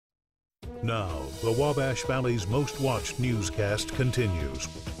Now, the Wabash Valley's most watched newscast continues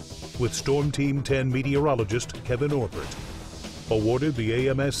with Storm Team 10 meteorologist Kevin Orbert, awarded the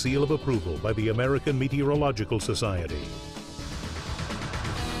AMS Seal of Approval by the American Meteorological Society.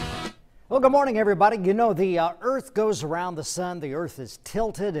 Well, good morning, everybody. You know, the Earth goes around the sun. The Earth is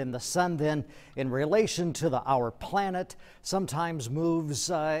tilted, and the sun then, in relation to our planet, sometimes moves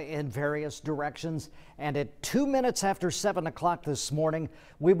in various directions. And at 2 minutes after 7 o'clock this morning,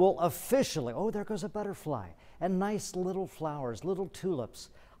 we will officially, oh, there goes a butterfly, and nice little flowers, little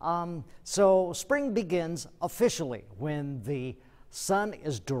tulips. So spring begins officially when the sun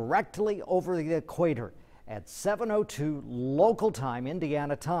is directly over the equator at 7:02 local time,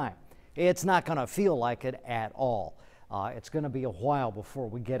 Indiana time. It's not going to feel like it at all. It's going to be a while before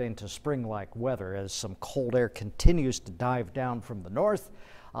we get into spring-like weather as some cold air continues to dive down from the north.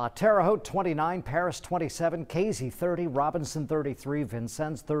 Terre Haute 29, Paris 27, Casey 30, Robinson 33,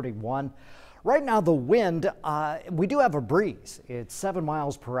 Vincennes 31. Right now the wind, we do have a breeze. It's 7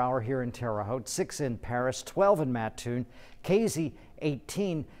 miles per hour here in Terre Haute, 6 in Paris, 12 in Mattoon, Casey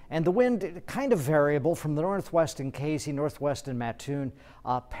 18, and the wind kind of variable from the northwest in Casey, northwest in Mattoon,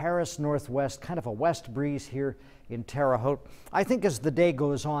 Paris northwest, kind of a west breeze here in Terre Haute. I think as the day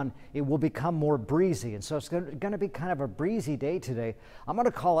goes on, it will become more breezy, and so it's going to be kind of a breezy day today. I'm going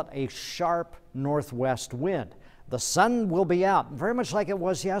to call it a sharp northwest wind. The sun will be out, very much like it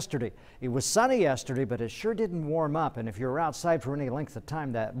was yesterday. It was sunny yesterday, but it sure didn't warm up. And if you were outside for any length of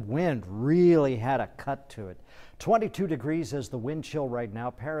time, that wind really had a cut to it. 22 degrees is the wind chill right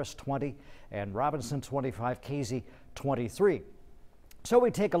now. Paris 20 and Robinson 25, Casey 23. So we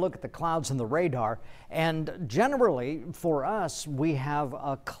take a look at the clouds and the radar, and generally for us, we have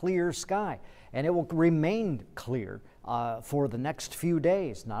a clear sky, and it will remain clear for the next few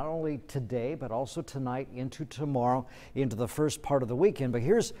days, not only today, but also tonight into tomorrow, into the first part of the weekend. But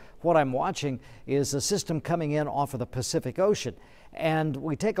here's what I'm watching is a system coming in off of the Pacific Ocean. And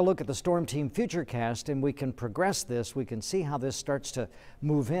we take a look at the Storm Team Futurecast, and we can progress this. We can see how this starts to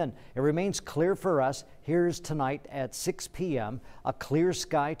move in. It remains clear for us. Here's tonight at 6 p.m. A clear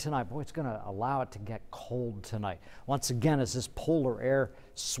sky tonight. Boy, it's going to allow it to get cold tonight. Once again, as this polar air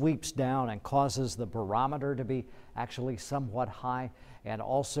sweeps down and causes the barometer to be actually somewhat high and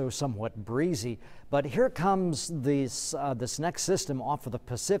also somewhat breezy. But here comes this next system off of the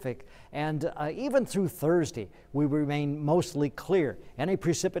Pacific, and even through Thursday, we remain mostly clear. Any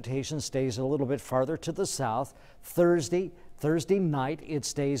precipitation stays a little bit farther to the south. Thursday night, it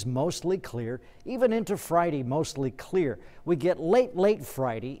stays mostly clear. Even into Friday, mostly clear. We get late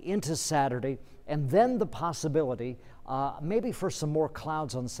Friday into Saturday, and then the possibility maybe for some more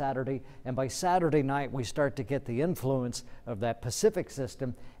clouds on Saturday, and by Saturday night we start to get the influence of that Pacific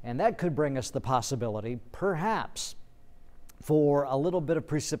system, and that could bring us the possibility, perhaps, for a little bit of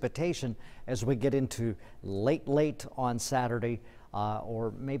precipitation as we get into late on Saturday,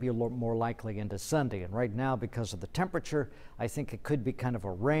 or maybe a little more likely into Sunday. And right now, because of the temperature, I think it could be kind of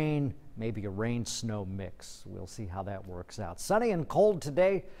a rain, maybe a rain-snow mix. We'll see how that works out. Sunny and cold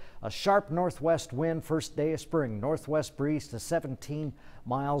today, a sharp northwest wind, first day of spring, northwest breeze to 17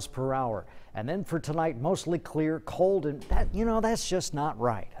 miles per hour. And then for tonight, mostly clear, cold, and that, you know, that's just not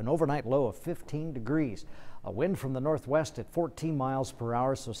right. An overnight low of 15 degrees. A wind from the northwest at 14 miles per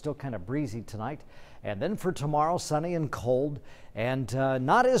hour, so still kind of breezy tonight. And then for tomorrow, sunny and cold, and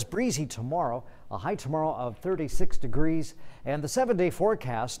not as breezy tomorrow. A high tomorrow of 36 degrees. And the 7-day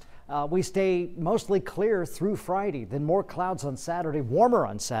forecast, we stay mostly clear through Friday. Then more clouds on Saturday, warmer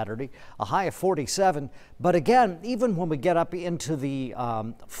on Saturday, a high of 47. But again, even when we get up into the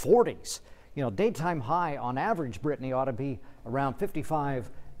 40s, you know, daytime high on average, Brittany, ought to be around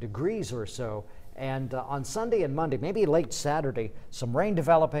 55 degrees or so. And on Sunday and Monday, maybe late Saturday, some rain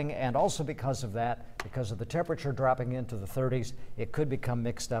developing, and also because of that, because of the temperature dropping into the 30s, it could become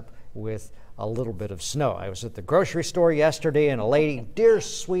mixed up with a little bit of snow. I was at the grocery store yesterday, and a lady, dear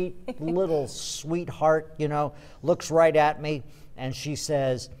sweet little sweetheart, you know, looks right at me, and she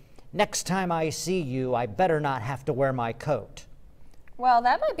says, "Next time I see you, I better not have to wear my coat." Well,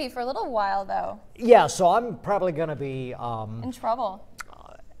 that might be for a little while, though. Yeah, so I'm probably going to be in trouble.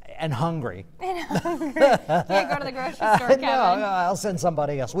 And hungry. Can't go to the grocery store, Kevin. No, I'll send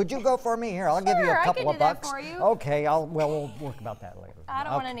somebody else. Would you go for me? Here, I'll give you a couple of bucks. I can do that for you. Okay, we'll work about that later. I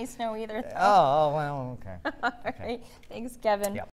don't want any snow either, though. Oh, well, okay. All right. Thanks, Kevin. Yep.